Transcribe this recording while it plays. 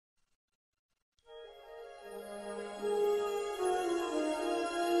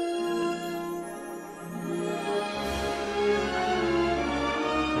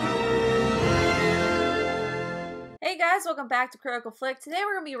welcome back to Critical Flick. Today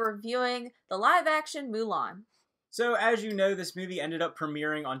we're going to be reviewing the live-action Mulan. So, as you know, this movie ended up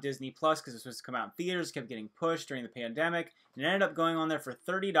premiering on Disney Plus because it was supposed to come out in theaters, kept getting pushed during the pandemic, and it ended up going on there for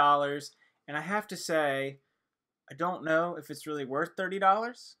 $30. And I have to say, I don't know if it's really worth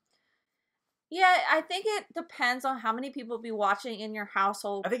 $30. Yeah, I think it depends on how many people be watching in your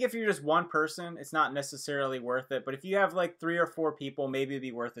household. I think if you're just one person, it's not necessarily worth it. But if you have like 3 or 4 people, maybe it'd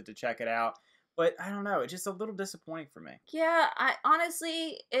be worth it to check it out. But I don't know, it's just a little disappointing for me. Yeah, I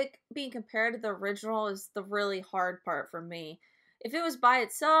honestly, it being compared to the original is the really hard part for me. If it was by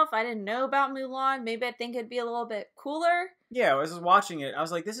itself, I didn't know about Mulan, maybe I think it'd be a little bit cooler. Yeah, I was watching it, I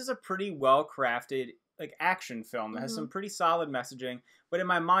was like, this is a pretty well-crafted like action film that has some pretty solid messaging, but in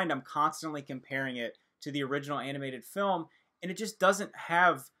my mind I'm constantly comparing it to the original animated film, and it just doesn't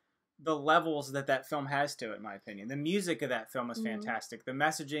have the levels that that film has to it, in my opinion. The music of that film is fantastic. The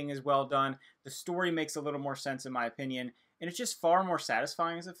messaging is well done. The story makes a little more sense, in my opinion, and it's just far more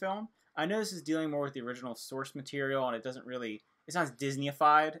satisfying as a film. I know this is dealing more with the original source material, and it's not as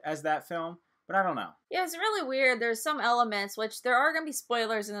Disney-ified as that film, but I don't know. Yeah, it's really weird. There's some elements, which there are going to be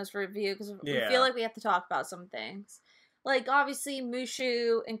spoilers in this review, because we feel like we have to talk about some things. Like, obviously,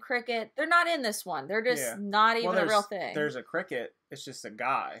 Mushu and Cricket, they're not in this one. They're just not even a real thing. There's a Cricket. It's just a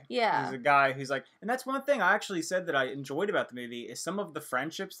guy. Yeah. He's a guy who's like... And that's one thing I actually said that I enjoyed about the movie is some of the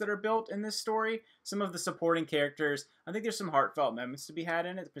friendships that are built in this story. Some of the supporting characters. I think there's some heartfelt moments to be had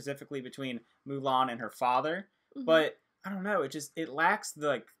in it, specifically between Mulan and her father. But, I don't know, it lacks the,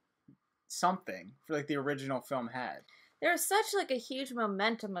 like, something for, like, the original film had. There's such, like, a huge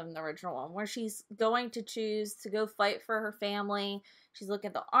momentum in the original one, where she's going to choose to go fight for her family. She's looking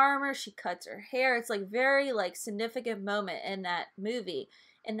at the armor, she cuts her hair. It's, like, very, like, significant moment in that movie.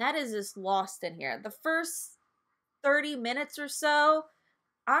 And that is just lost in here. The first 30 minutes or so,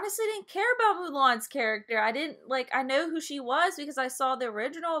 honestly didn't care about Mulan's character. I know who she was because I saw the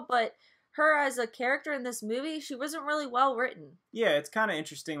original, but her as a character in this movie, she wasn't really well written. Yeah, it's kind of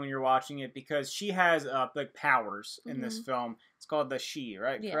interesting when you're watching it because she has like powers in this film. It's called the She,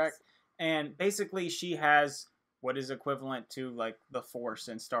 right? Yes. Correct? And basically she has what is equivalent to like the Force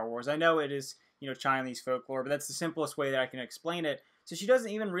in Star Wars. I know it is, Chinese folklore, but that's the simplest way that I can explain it. So she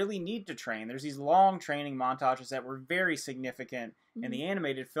doesn't even really need to train. There's these long training montages that were very significant in the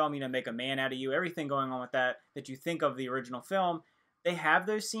animated film, make a man out of you, everything going on with that you think of the original film. They have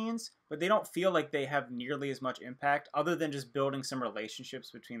those scenes, but they don't feel like they have nearly as much impact other than just building some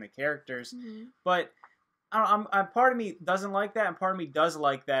relationships between the characters. But part of me doesn't like that, and part of me does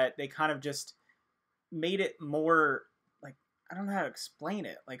like that they kind of just made it more, like, I don't know how to explain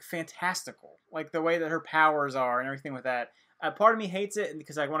it, like fantastical. Like the way that her powers are and everything with that. Part of me hates it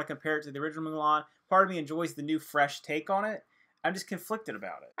because I want to compare it to the original Mulan. Part of me enjoys the new fresh take on it. I'm just conflicted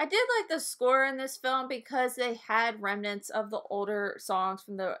about it. I did like the score in this film because they had remnants of the older songs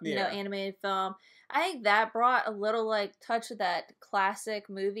from the animated film. I think that brought a little like touch of that classic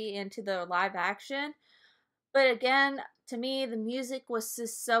movie into the live action. But again, to me, the music was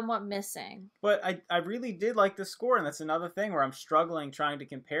just somewhat missing. But I really did like the score, and that's another thing where I'm struggling trying to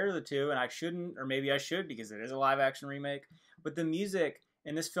compare the two, and I shouldn't, or maybe I should because it is a live action remake. But the music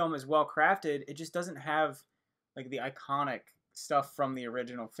in this film is well crafted. It just doesn't have like the iconic stuff from the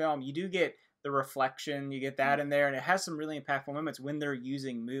original film. You do get the reflection, you get that in there, and it has some really impactful moments when they're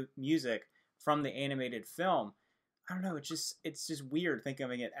using music from the animated film. I don't know, it's just weird thinking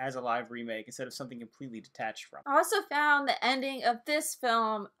of it as a live remake instead of something completely detached from it. I also found the ending of this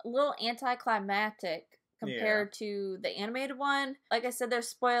film a little anticlimactic compared to the animated one. Like I said, there's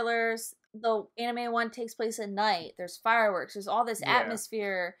spoilers. The animated one takes place at night. There's fireworks. There's all this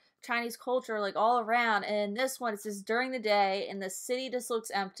atmosphere, Chinese culture, like all around. And this one, it's just during the day, and the city just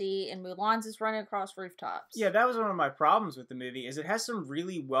looks empty, and Mulan's just running across rooftops. Yeah, that was one of my problems with the movie, is it has some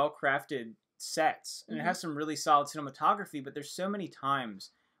really well-crafted sets, and it has some really solid cinematography, but there's so many times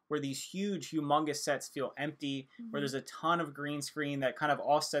where these huge, humongous sets feel empty, where there's a ton of green screen that kind of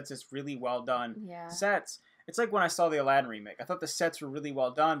offsets this really well-done sets. It's like when I saw the Aladdin remake. I thought the sets were really well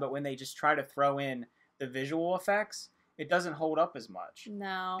done, but when they just try to throw in the visual effects, it doesn't hold up as much.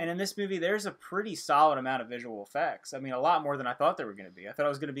 No. And in this movie, there's a pretty solid amount of visual effects. I mean, a lot more than I thought they were going to be. I thought it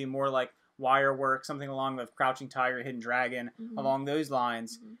was going to be more like wire work, something along with Crouching Tiger, Hidden Dragon, along those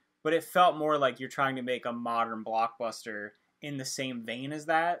lines. But it felt more like you're trying to make a modern blockbuster in the same vein as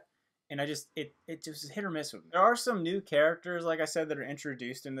that. And it just is hit or miss with me. There are some new characters, like I said, that are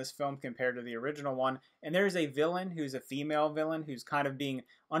introduced in this film compared to the original one. And there's a villain who's a female villain who's kind of being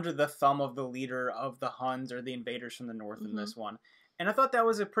under the thumb of the leader of the Huns or the invaders from the north in this one. And I thought that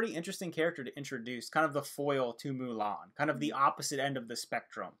was a pretty interesting character to introduce, kind of the foil to Mulan, kind of the opposite end of the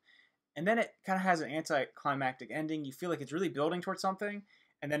spectrum. and then it kind of has an anticlimactic ending. You feel like it's really building towards something,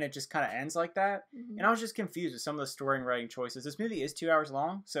 and then it just kind of ends like that. Mm-hmm. And I was just confused with some of the story and writing choices. This movie is 2 hours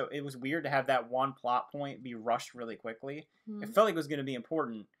long, so it was weird to have that one plot point be rushed really quickly. Mm-hmm. It felt like it was going to be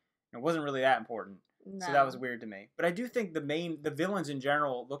important. It wasn't really that important. No. So that was weird to me. But I do think the villains in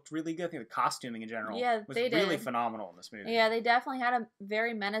general looked really good. I think the costuming in general was really phenomenal in this movie. Yeah, they definitely had a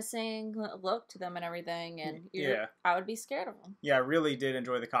very menacing look to them and everything, and I would be scared of them. Yeah, I really did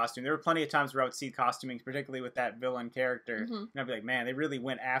enjoy the costume. There were plenty of times where I would see costuming, particularly with that villain character, and I'd be like, man, they really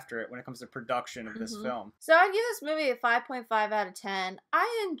went after it when it comes to production of this film. So I'd give this movie a 5.5 out of 10.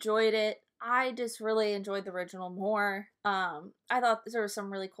 I enjoyed it. I just really enjoyed the original more. I thought there were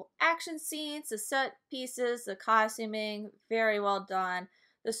some really cool action scenes, the set pieces, the costuming, very well done.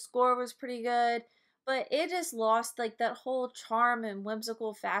 The score was pretty good, but it just lost like that whole charm and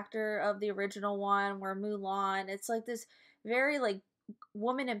whimsical factor of the original one where Mulan, it's like this very like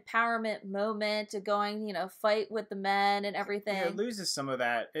woman empowerment moment to going, you know, fight with the men and everything. Yeah, it loses some of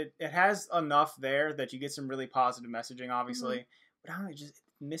that. It has enough there that you get some really positive messaging, obviously, but I don't know, just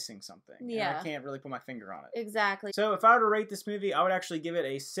missing something. Yeah. And I can't really put my finger on it. Exactly. So if I were to rate this movie, I would actually give it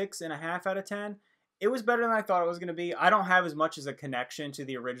a 6.5 out of 10. It was better than I thought it was going to be. I don't have as much as a connection to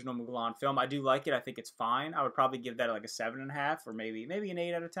the original Mulan film. I do like it. I think it's fine. I would probably give that like a 7.5 or maybe an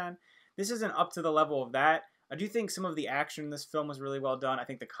 8 out of 10. This isn't up to the level of that. I do think some of the action in this film was really well done. I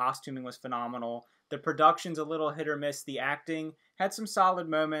think the costuming was phenomenal. The production's a little hit or miss. The acting had some solid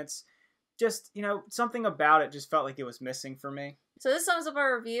moments. Just, you know, something about it just felt like it was missing for me. So this sums up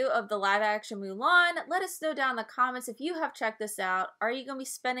our review of the live-action Mulan. Let us know down in the comments if you have checked this out. Are you going to be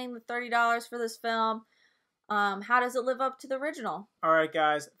spending the $30 for this film? How does it live up to the original? All right,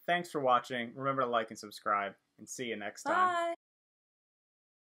 guys. Thanks for watching. Remember to like and subscribe, and see you next time. Bye.